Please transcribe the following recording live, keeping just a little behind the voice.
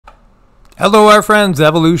Hello, our friends,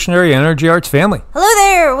 Evolutionary Energy Arts family. Hello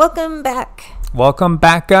there. Welcome back. Welcome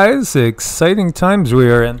back, guys. Exciting times we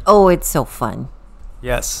are in. Oh, it's so fun.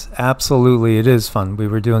 Yes, absolutely. It is fun. We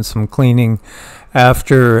were doing some cleaning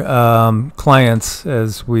after clients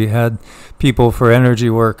as we had people for energy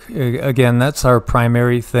work. Again, that's our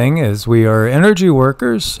primary thing is we are energy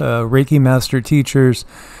workers, Reiki master teachers,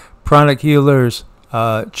 pranic healers,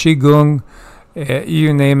 Qigong,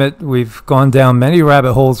 you name it. We've gone down many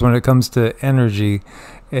rabbit holes when it comes to energy.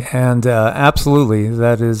 And absolutely,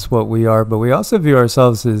 that is what we are. But we also view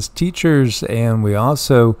ourselves as teachers, and we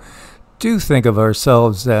also do think of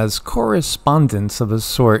ourselves as correspondents of a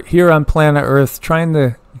sort here on planet Earth, trying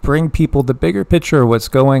to bring people the bigger picture of what's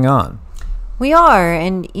going on. We are,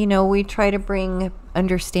 and we try to bring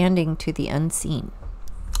understanding to the unseen.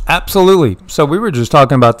 Absolutely. So we were just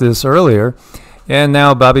talking about this earlier, and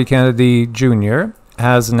now Bobby Kennedy Jr.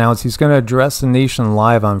 has announced he's going to address the nation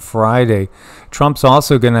live on Friday. Trump's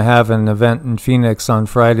also going to have an event in Phoenix on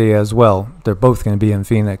Friday as well. They're both going to be in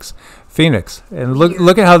Phoenix. And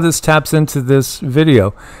look at how this taps into this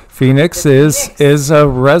video. Phoenix is a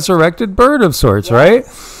resurrected bird of sorts, yes. Right?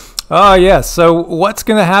 Oh, yes. So what's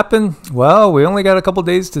going to happen? Well, we only got a couple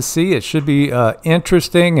days to see. It should be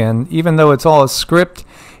interesting, and even though it's all a script,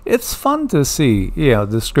 it's fun to see,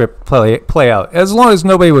 the script play out, as long as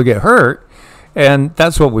nobody would get hurt. And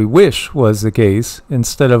that's what we wish was the case,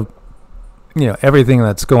 instead of, everything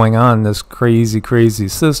that's going on in this crazy, crazy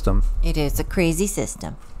system. It is a crazy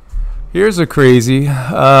system. Here's a crazy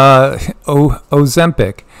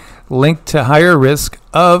Ozempic linked to higher risk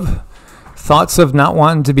of thoughts of not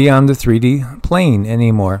wanting to be on the 3D plane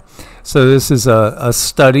anymore. So this is a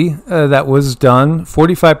study that was done,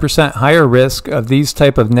 45% higher risk of these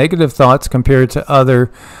type of negative thoughts compared to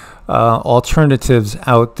other alternatives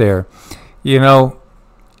out there.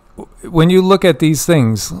 When you look at these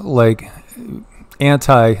things like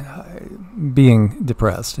being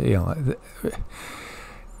depressed,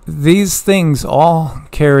 these things all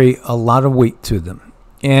carry a lot of weight to them.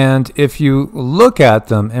 And if you look at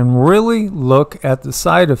them and really look at the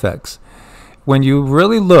side effects, when you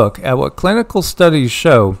really look at what clinical studies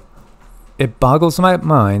show, it boggles my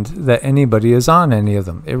mind that anybody is on any of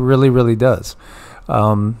them. It really, really does.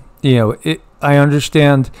 I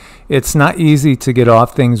understand it's not easy to get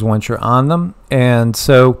off things once you're on them. And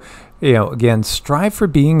so, again, strive for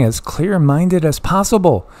being as clear-minded as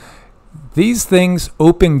possible. These things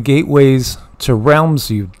open gateways to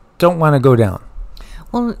realms you don't want to go down.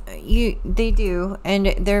 Well, they do,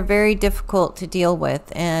 and they're very difficult to deal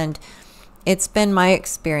with. And it's been my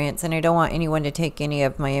experience, and I don't want anyone to take any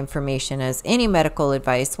of my information as any medical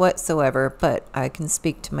advice whatsoever, but I can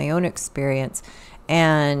speak to my own experience.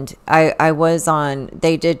 And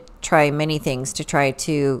they did try many things to try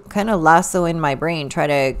to kind of lasso in my brain, try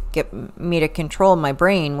to get me to control my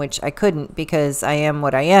brain, which I couldn't because I am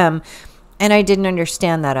what I am. And I didn't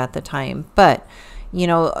understand that at the time. But,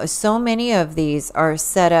 so many of these are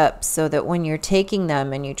set up so that when you're taking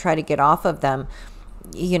them and you try to get off of them,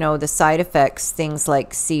 the side effects, things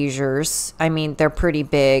like seizures, they're pretty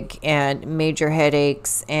big, and major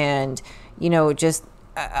headaches, and, just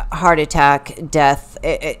heart attack, death.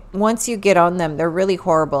 Once you get on them, they're really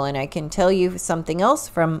horrible. And I can tell you something else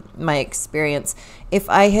from my experience. If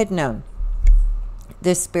I had known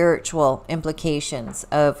the spiritual implications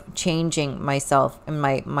of changing myself and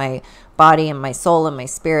my body and my soul and my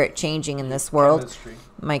spirit changing in this world,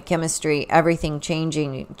 my chemistry, everything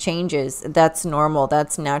changes. That's normal.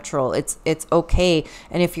 That's natural. It's okay.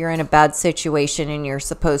 And if you're in a bad situation and you're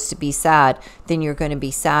supposed to be sad, then you're going to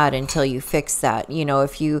be sad until you fix that.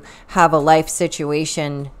 If you have a life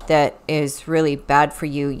situation that is really bad for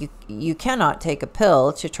you, you cannot take a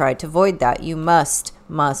pill to try to avoid that. You must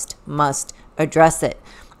address it.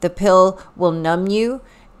 The pill will numb you.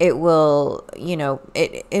 It will,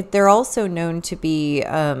 they're also known to be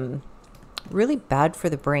really bad for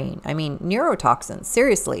the brain. Neurotoxins,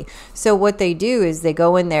 seriously. So what they do is they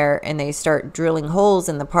go in there and they start drilling holes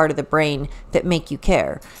in the part of the brain that make you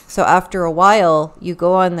care. So after a while, you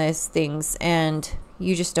go on these things and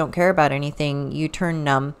you just don't care about anything. You turn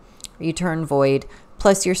numb, you turn void,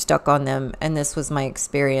 plus you're stuck on them. And this was my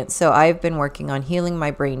experience. So I've been working on healing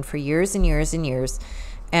my brain for years and years and years.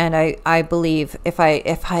 And I believe if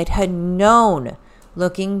I'd had known,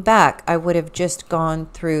 looking back, I would have just gone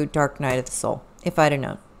through dark night of the soul if I'd have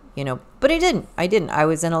known, but I didn't. I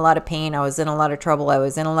was in a lot of pain. I was in a lot of trouble. I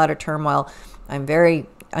was in a lot of turmoil. I'm very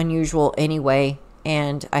unusual anyway.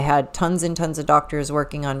 And I had tons and tons of doctors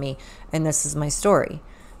working on me. And this is my story.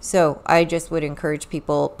 So I just would encourage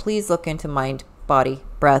people, please look into mind, body,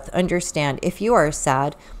 breath. Understand if you are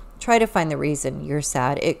sad, try to find the reason you're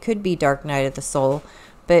sad. It could be dark night of the soul,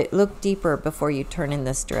 but look deeper before you turn in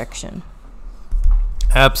this direction.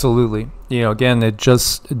 Absolutely. Again, it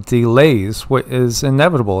just delays what is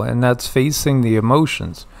inevitable, and that's facing the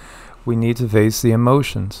emotions. We need to face the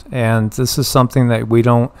emotions. And this is something that we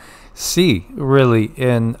don't see really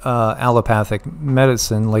in allopathic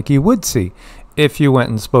medicine like you would see if you went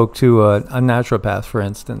and spoke to a naturopath, for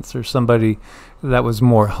instance, or somebody that was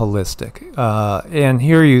more holistic. And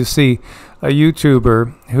here you see a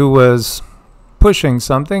YouTuber who was pushing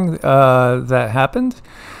something that happened,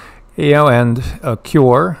 and a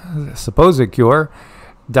cure, a supposed cure,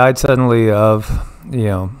 died suddenly of,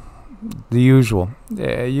 the usual.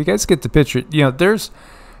 You guys get the picture. There's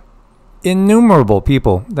innumerable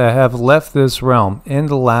people that have left this realm in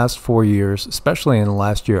the last 4 years, especially in the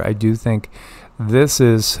last year. I do think this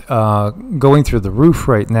is going through the roof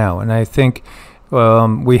right now, and I think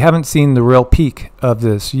we haven't seen the real peak of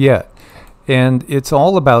this yet. And it's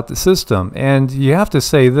all about the system. And you have to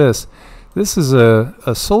say this. This is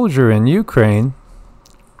a soldier in Ukraine.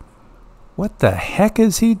 What the heck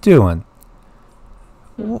is he doing?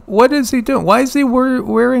 What is he doing? Why is he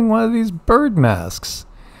wearing one of these bird masks?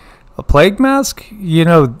 A plague mask?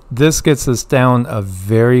 This gets us down a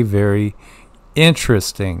very, very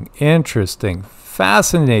interesting,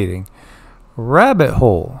 fascinating rabbit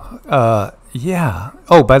hole. Yeah.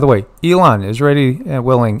 Oh, by the way, Elon is ready and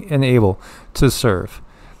willing and able to serve.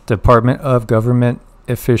 Department of Government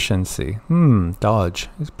Efficiency. Dodge.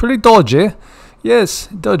 It's pretty dodgy. Yes,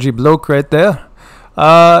 dodgy bloke right there.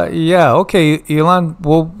 Yeah. Okay, Elon.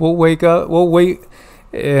 We'll wake up. We'll wait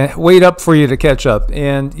up for you to catch up.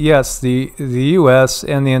 And yes, the U.S.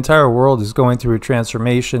 and the entire world is going through a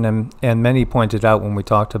transformation. And many pointed out when we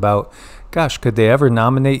talked about, gosh, could they ever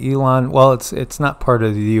nominate Elon? Well, it's not part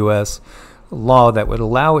of the U.S. law that would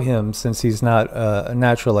allow him, since he's not a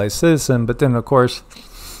naturalized citizen. But then, of course,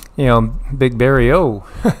 Big Barry O,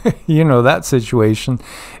 that situation.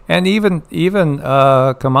 And even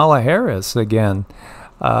Kamala Harris, again,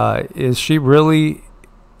 is she really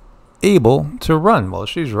able to run? Well,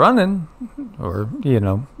 she's running, or,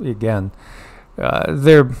 again,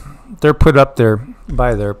 they're put up there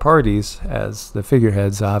by their parties as the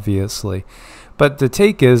figureheads, obviously. But the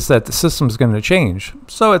take is that the system's going to change.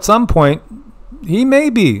 So at some point, he may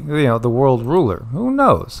be, the world ruler. Who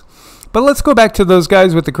knows? But let's go back to those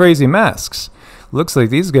guys with the crazy masks. Looks like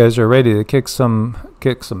these guys are ready to kick some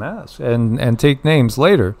ass and take names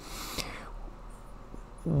later.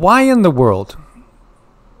 Why in the world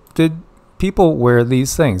did people wear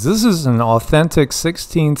these things? This is an authentic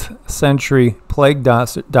 16th century plague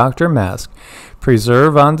doctor mask,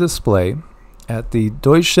 preserved on display at the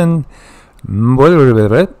Deutschen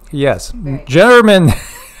German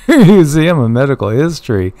Museum of Medical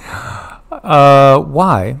History.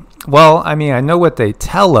 Why? Well, I mean, I know what they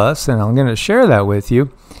tell us, and I'm going to share that with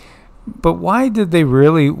you. But why did they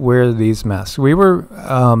really wear these masks? We were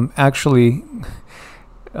actually...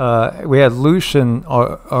 we had Lucian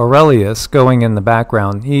Aurelius going in the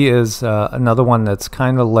background. He is another one that's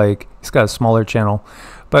kind of like, he's got a smaller channel,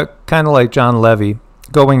 but kind of like John Levy,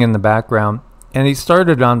 going in the background. And he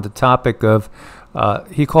started on the topic of,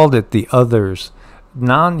 he called it the others,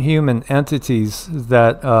 non-human entities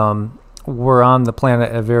that were on the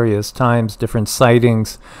planet at various times, different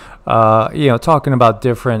sightings, talking about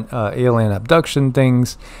different alien abduction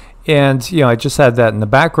things. And, I just had that in the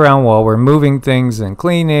background while we're moving things and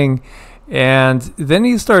cleaning. And then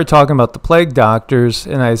he started talking about the plague doctors.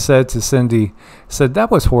 And I said to Cindy,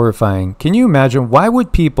 that was horrifying. Can you imagine? Why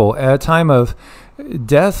would people at a time of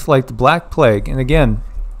death like the Black Plague, and again,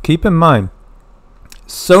 keep in mind,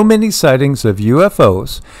 so many sightings of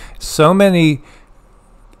UFOs, so many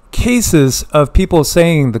cases of people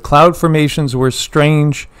saying the cloud formations were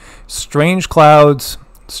strange clouds,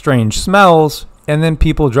 strange smells, and then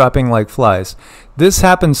people dropping like flies. This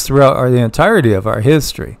happens throughout the entirety of our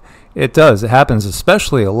history. It does. It happens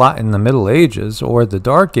especially a lot in the Middle Ages or the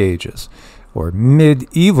Dark Ages or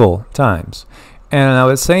medieval times. And I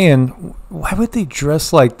was saying, why would they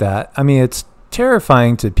dress like that? I mean, it's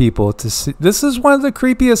terrifying to people to see. This is one of the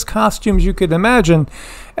creepiest costumes you could imagine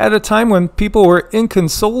at a time when people were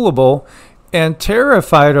inconsolable and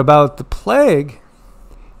terrified about the plague.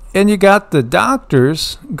 And you got the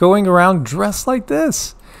doctors going around dressed like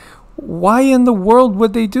this. Why in the world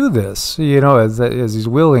would they do this? As he's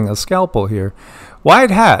wielding a scalpel here.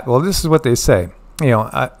 White hat. Well, this is what they say.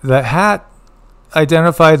 The hat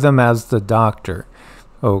identified them as the doctor.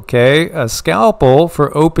 Okay. A scalpel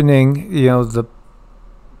for opening, the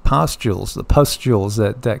pustules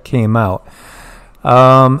that came out.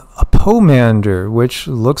 A pomander, which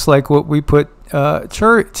looks like what we put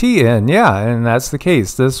tea in. Yeah, and that's the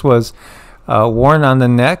case. This was worn on the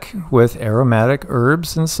neck with aromatic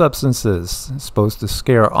herbs and substances. It's supposed to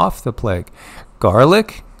scare off the plague.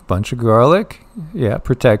 Garlic, bunch of garlic. Yeah,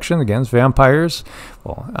 protection against vampires.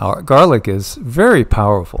 Well, our garlic is very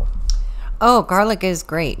powerful. Oh, garlic is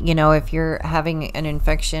great. You know, if you're having an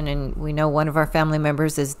infection and we know one of our family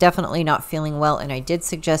members is definitely not feeling well, and I did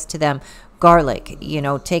suggest to them garlic, you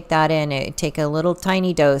know, take that in, take a little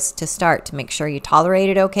tiny dose to start to make sure you tolerate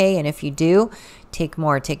it okay. And if you do, take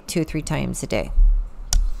more, take 2 or 3 times a day.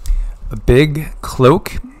 A big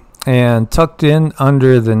cloak and tucked in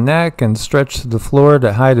under the neck and stretched to the floor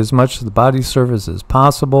to hide as much of the body surface as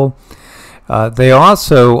possible. They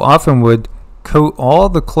also often would coat all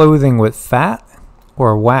the clothing with fat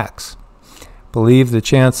or wax. Believe the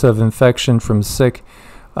chance of infection from sick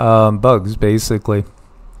bugs, basically.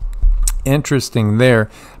 Interesting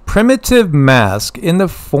there. Primitive mask in the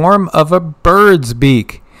form of a bird's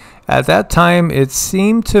beak. At that time, it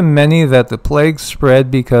seemed to many that the plague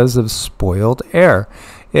spread because of spoiled air.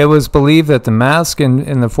 It was believed that the mask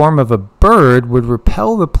in the form of a bird would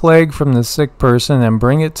repel the plague from the sick person and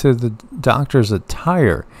bring it to the doctor's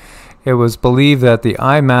attire. It was believed that the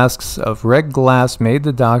eye masks of red glass made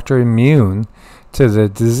the doctor immune to the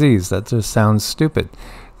disease. That just sounds stupid.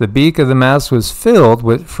 The beak of the mask was filled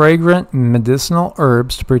with fragrant medicinal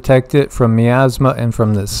herbs to protect it from miasma and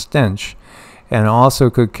from the stench, and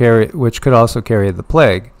which could also carry the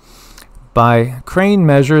plague. By crane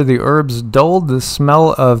measure, the herbs dulled the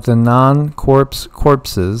smell of the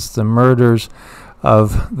corpses, the murders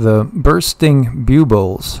of the bursting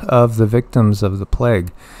buboes of the victims of the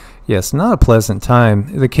plague. Yes, not a pleasant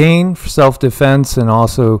time. The cane for self-defense and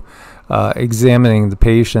also examining the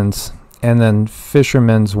patients, and then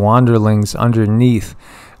fishermen's wanderlings underneath.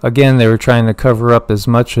 Again, they were trying to cover up as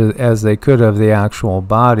much as they could of the actual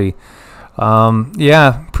body.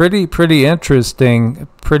 Yeah, pretty interesting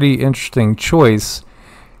choice.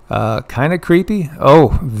 Kind of creepy.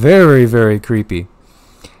 Oh, very, very creepy.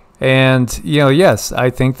 And, you know, yes,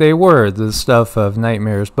 I think they were the stuff of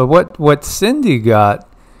nightmares. But what Cindy got,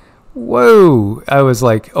 whoa, I was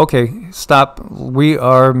like, okay, stop. We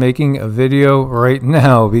are making a video right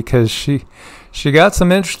now because she got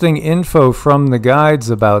some interesting info from the guides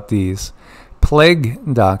about these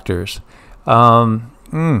plague doctors.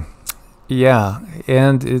 Yeah,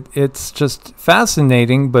 and it's just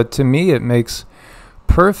fascinating, but to me it makes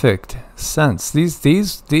perfect sense.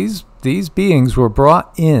 These beings were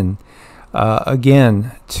brought in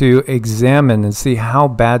again to examine and see how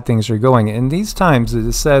bad things are going. In these times, it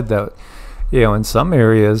is said that, you know, in some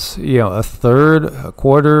areas, you know, a third of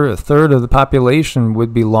the population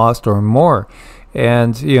would be lost or more.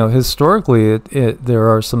 And, you know, historically, there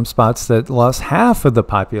are some spots that lost half of the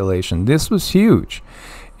population. This was huge.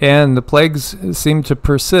 And the plagues seemed to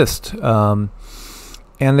persist. And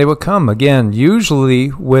they would come, again,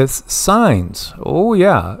 usually with signs. Oh,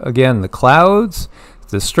 yeah. Again, the clouds,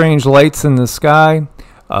 the strange lights in the sky,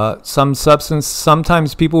 some substance.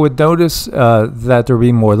 Sometimes people would notice that there would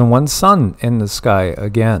be more than one sun in the sky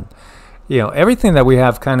again. You know, everything that we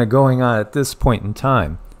have kind of going on at this point in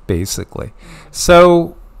time, basically.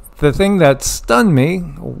 So the thing that stunned me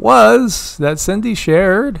was that Cindy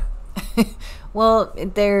shared. Well,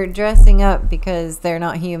 they're dressing up because they're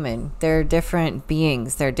not human. They're different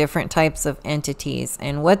beings. They're different types of entities.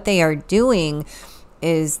 And what they are doing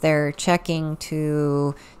is they're checking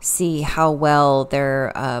to see how well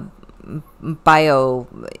their bio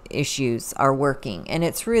issues are working. And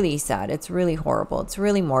it's really sad. It's really horrible. It's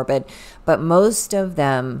really morbid. But most of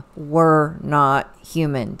them were not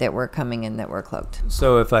human that were coming in that were cloaked.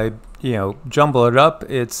 So if I, jumble it up,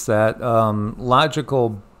 it's that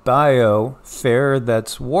logical bio fair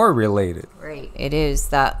that's war related. Right. It is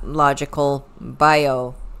that logical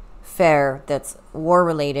bio fair that's war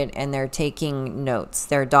related, and they're taking notes.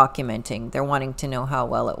 They're documenting. They're wanting to know how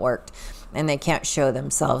well it worked. And they can't show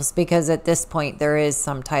themselves because at this point there is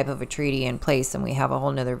some type of a treaty in place, and we have a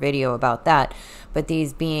whole nother video about that. But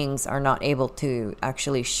these beings are not able to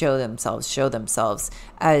actually show themselves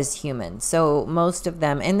as humans. So most of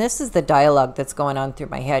them, and this is the dialogue that's going on through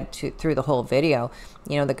my head through the whole video.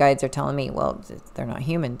 The guides are telling me, well, they're not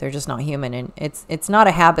human. They're just not human. And it's not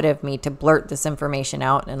a habit of me to blurt this information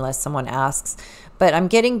out unless someone asks. But I'm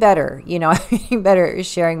getting better. I'm getting better at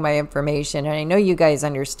sharing my information. And I know you guys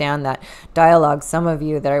understand that dialogue. Some of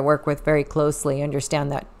you that I work with very closely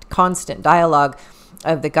understand that constant dialogue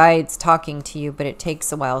of the guides talking to you, but it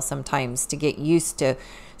takes a while sometimes to get used to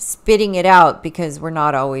spitting it out because we're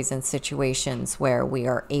not always in situations where we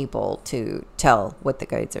are able to tell what the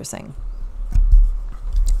guides are saying.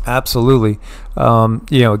 Absolutely.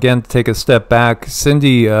 Again, to take a step back,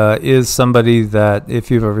 Cindy is somebody that if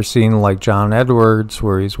you've ever seen like John Edwards,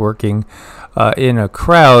 where he's working in a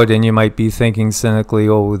crowd, and you might be thinking cynically,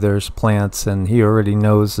 oh, there's plants, and he already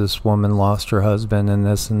knows this woman lost her husband and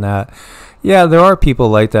this and that. Yeah, there are people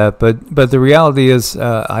like that, but the reality is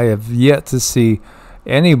I have yet to see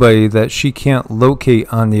anybody that she can't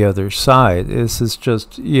locate on the other side. This is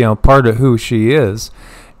just, part of who she is.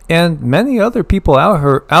 And many other people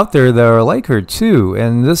out there that are like her too.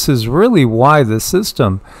 And this is really why the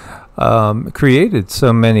system created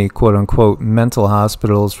so many quote-unquote mental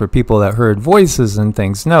hospitals for people that heard voices and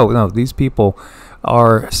things. No, these people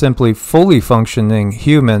are simply fully functioning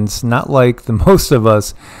humans, not like the most of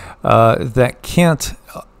us that can't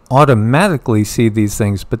automatically see these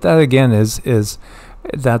things. But that again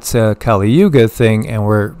that's a Kali Yuga thing, and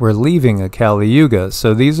we're leaving a Kali Yuga.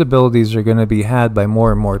 So these abilities are going to be had by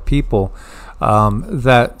more and more people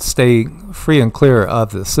that stay free and clear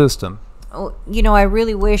of the system. Oh, I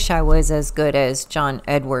really wish I was as good as John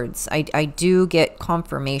Edwards. I do get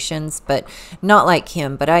confirmations, but not like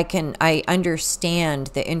him. But I understand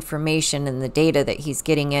the information and the data that he's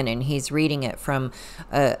getting in, and he's reading it from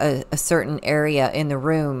a certain area in the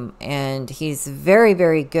room, and he's very,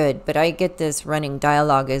 very good. But I get this running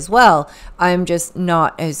dialogue as well. I'm just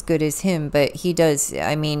not as good as him, but he does.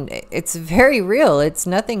 I mean, it's very real. It's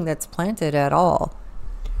nothing that's planted at all.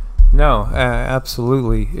 No,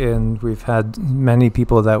 absolutely. And we've had many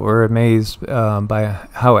people that were amazed by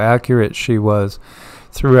how accurate she was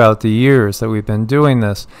throughout the years that we've been doing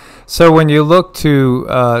this. So when you look to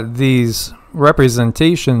these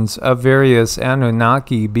representations of various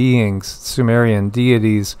Anunnaki beings, Sumerian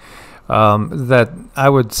deities, that I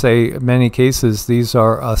would say in many cases these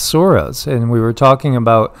are asuras. And we were talking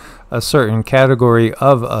about a certain category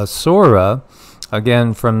of asura,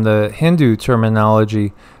 again from the Hindu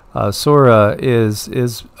terminology. Asura is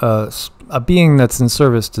a being that's in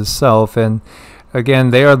service to self, and again,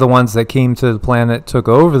 they are the ones that came to the planet, took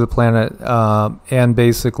over the planet, and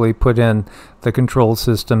basically put in the control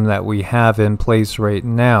system that we have in place right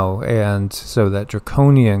now. And so that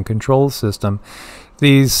draconian control system,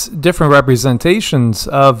 these different representations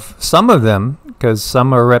of some of them, because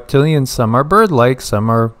some are reptilian, some are bird-like, some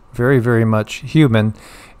are very, very much human,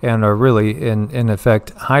 and are really, in effect,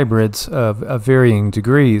 hybrids of varying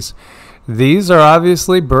degrees. These are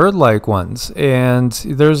obviously bird-like ones, and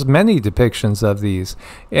there's many depictions of these.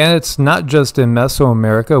 And it's not just in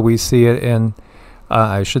Mesoamerica. We see it in,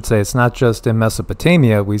 it's not just in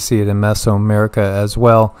Mesopotamia. We see it in Mesoamerica as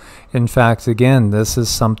well. In fact, again, this is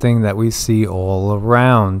something that we see all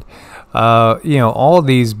around. All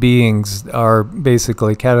these beings are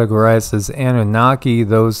basically categorized as Anunnaki,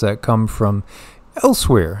 those that come from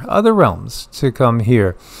elsewhere, other realms, to come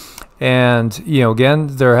here. And again,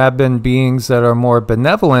 there have been beings that are more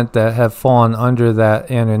benevolent that have fallen under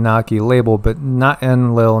that Anunnaki label, but not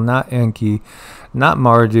Enlil, not Enki, not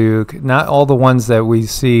Marduk, not all the ones that we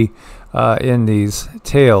see in these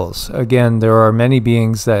tales. Again, there are many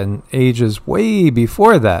beings that in ages way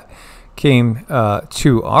before that came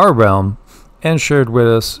to our realm and shared with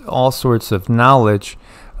us all sorts of knowledge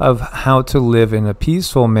of how to live in a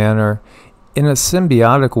peaceful manner, in a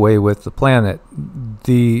symbiotic way with the planet.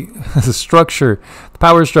 The structure, the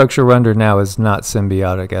power structure we're under now is not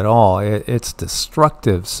symbiotic at all. It's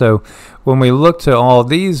destructive. So when we look to all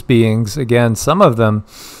these beings, again, some of them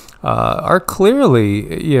are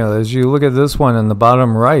clearly, as you look at this one in the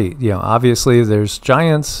bottom right, obviously there's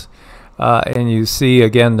giants, and you see,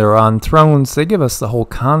 again, they're on thrones. They give us the whole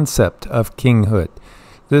concept of kinghood.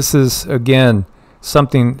 This is, again,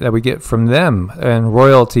 something that we get from them, and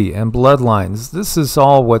royalty and bloodlines. This is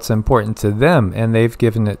all what's important to them, and they've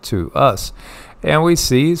given it to us. And we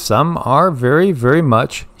see some are very, very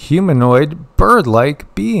much humanoid,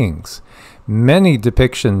 bird-like beings. Many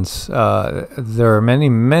depictions, there are many,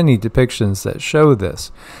 many depictions that show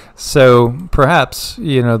this. So perhaps,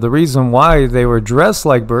 the reason why they were dressed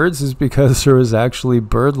like birds is because there was actually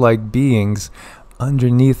bird-like beings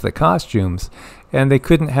underneath the costumes, and they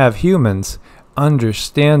couldn't have humans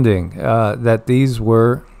understanding that these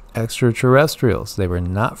were extraterrestrials. They were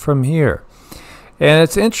not from here. And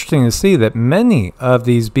it's interesting to see that many of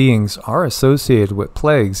these beings are associated with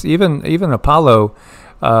plagues. Even Apollo,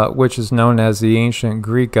 which is known as the ancient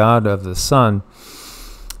Greek god of the sun,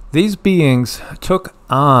 these beings took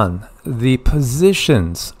on the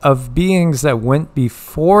positions of beings that went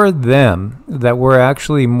before them that were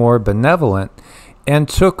actually more benevolent and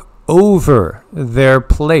took over their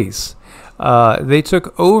place. They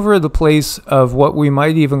took over the place of what we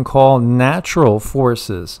might even call natural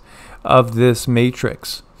forces of this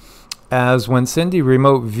matrix. as when Cindy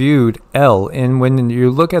Remote viewed El. And when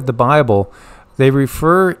you look at the Bible, they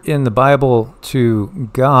refer in the Bible to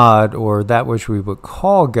God, or that which we would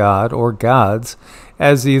call God or gods,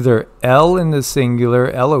 as either El in the singular,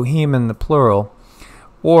 Elohim in the plural,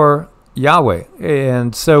 or Yahweh.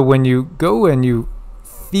 And so when you go and you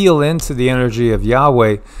feel into the energy of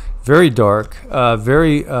Yahweh, very dark,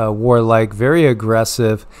 very warlike, very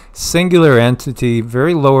aggressive, singular entity,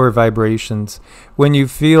 very lower vibrations. When you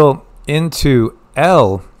feel into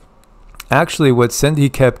El, actually what Cindy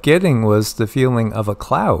kept getting was the feeling of a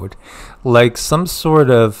cloud, like some sort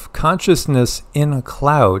of consciousness in a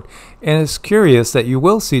cloud. And it's curious that you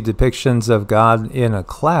will see depictions of God in a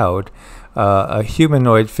cloud, a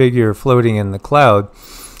humanoid figure floating in the cloud.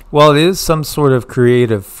 Well, it is some sort of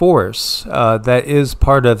creative force that is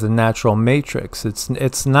part of the natural matrix.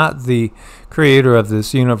 It's not the creator of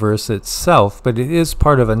this universe itself, but it is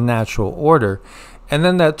part of a natural order. And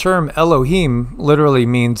then that term Elohim literally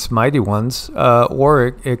means mighty ones,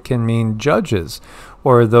 or it can mean judges,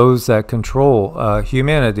 or those that control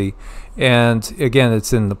humanity. And again,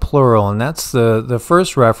 it's in the plural, and that's the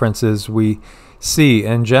first references we see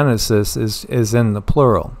in Genesis is in the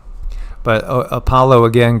plural. But Apollo,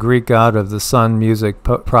 again, Greek god of the sun, music,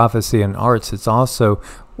 prophecy, and arts, is also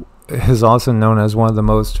known as one of the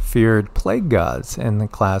most feared plague gods in the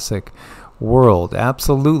classic world.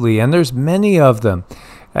 Absolutely. And there's many of them,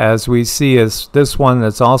 as we see as this one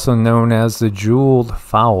that's also known as the jeweled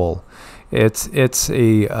fowl. It's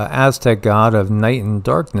a Aztec god of night and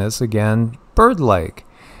darkness, again, bird-like.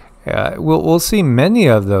 We'll see many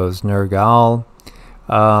of those. Nergal.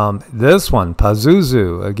 This one,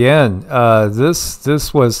 Pazuzu, again,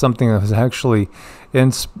 this was something that was actually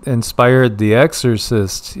inspired The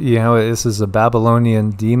Exorcist. You know, this is a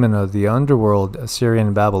Babylonian demon of the underworld,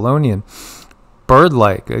 Assyrian Babylonian.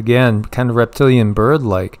 Bird-like, again, kind of reptilian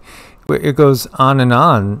bird-like. It goes on and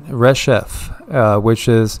on. Reshef, which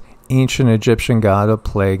is ancient Egyptian god of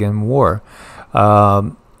plague and war.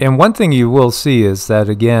 And one thing you will see is that,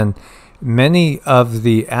 again, many of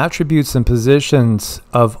the attributes and positions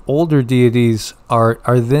of older deities are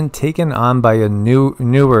then taken on by a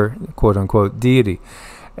newer, quote-unquote, deity.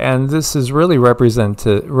 And this is really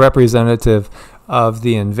representative of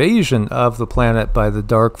the invasion of the planet by the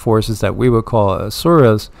dark forces that we would call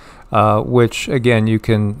Asuras, which, again, you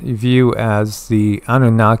can view as the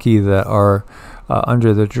Anunnaki that are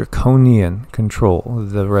under the draconian control,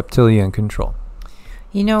 the reptilian control.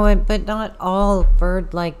 You know, but not all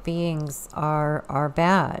bird-like beings are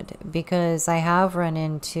bad, because I have run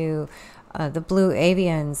into the blue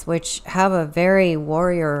avians, which have a very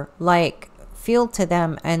warrior-like feel to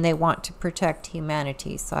them, and they want to protect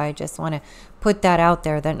humanity. So I just want to put that out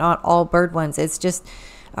there, that not all bird ones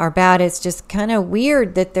are bad. It's just kind of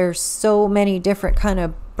weird that there's so many different kind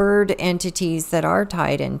of bird entities that are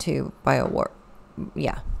tied into biowar.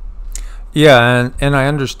 Yeah. Yeah, and I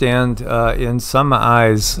understand in some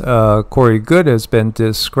eyes, Corey Good has been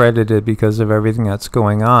discredited because of everything that's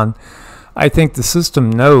going on. I think the system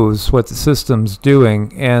knows what the system's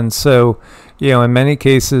doing, and so, you know, in many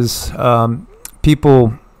cases,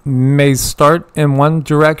 people may start in one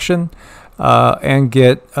direction and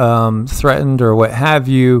get threatened or what have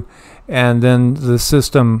you, and then the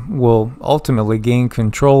system will ultimately gain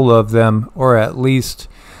control of them, or at least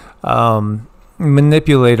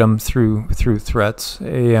manipulate them through threats,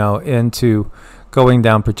 you know, into going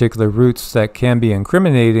down particular routes that can be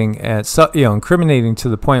incriminating, and incriminating to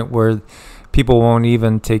the point where people won't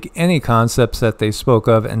even take any concepts that they spoke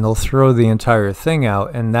of, and they'll throw the entire thing out.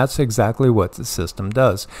 And that's exactly what the system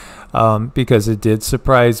does, because it did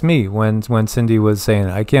surprise me when Cindy was saying,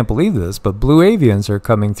 "I can't believe this, but blue avians are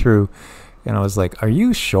coming through," and I was like, "Are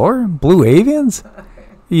you sure? Blue avians?"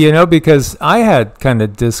 You know, because I had kind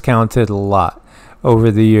of discounted a lot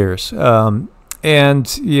over the years,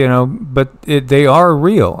 and you know, but they are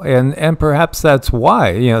real, and perhaps that's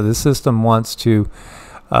why, you know, the system wants to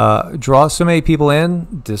draw so many people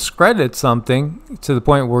in, discredit something to the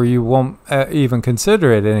point where you won't even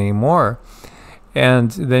consider it anymore,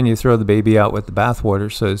 and then you throw the baby out with the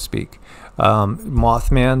bathwater, so to speak.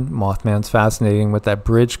 Mothman's fascinating with that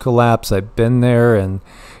bridge collapse. I've been there and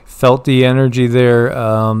felt the energy there.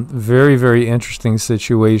 Very, very interesting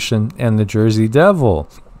situation. And the Jersey Devil.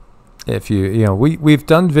 If you know, we've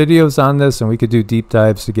done videos on this, and we could do deep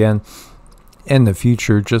dives again in the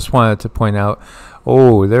future. Just wanted to point out,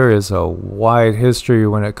 there is a wide history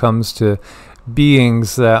when it comes to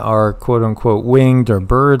beings that are quote unquote winged or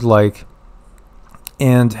bird-like,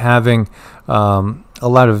 and having a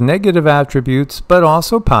lot of negative attributes, but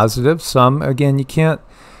also positive. Some, again, you can't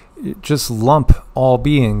just lump all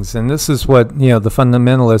beings. And this is what, the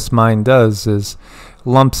fundamentalist mind does, is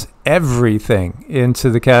lumps everything into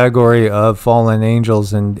the category of fallen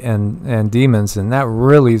angels and demons, and that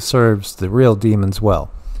really serves the real demons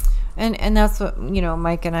well. And that's what,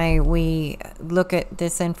 Mike and I, we look at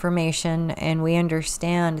this information and we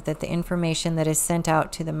understand that the information that is sent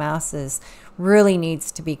out to the masses really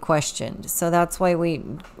needs to be questioned. So that's why we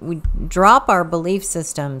drop our belief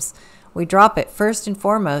systems. We drop it first and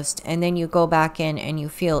foremost, and then you go back in and you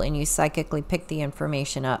feel and you psychically pick the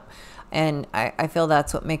information up. And I feel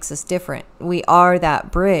that's what makes us different. We are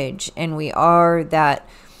that bridge, and we are that.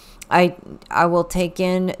 I will take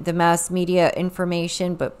in the mass media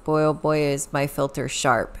information, but boy, oh boy, is my filter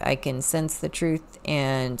sharp. I can sense the truth,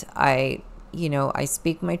 and I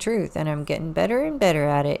speak my truth, and I'm getting better and better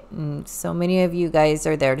at it. And so many of you guys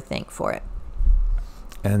are there to thank for it.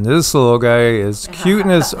 And this little guy is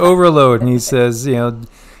cuteness overload, and he says,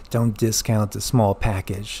 don't discount the small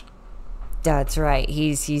package. That's right.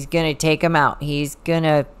 He's going to take him out. He's going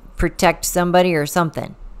to protect somebody or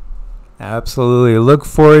something. Absolutely. Look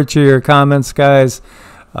forward to your comments, guys.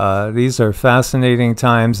 These are fascinating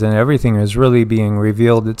times, and everything is really being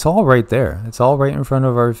revealed. It's all right there. It's all right in front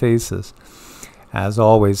of our faces. As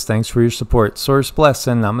always, thanks for your support. Source bless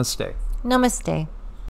and namaste. Namaste.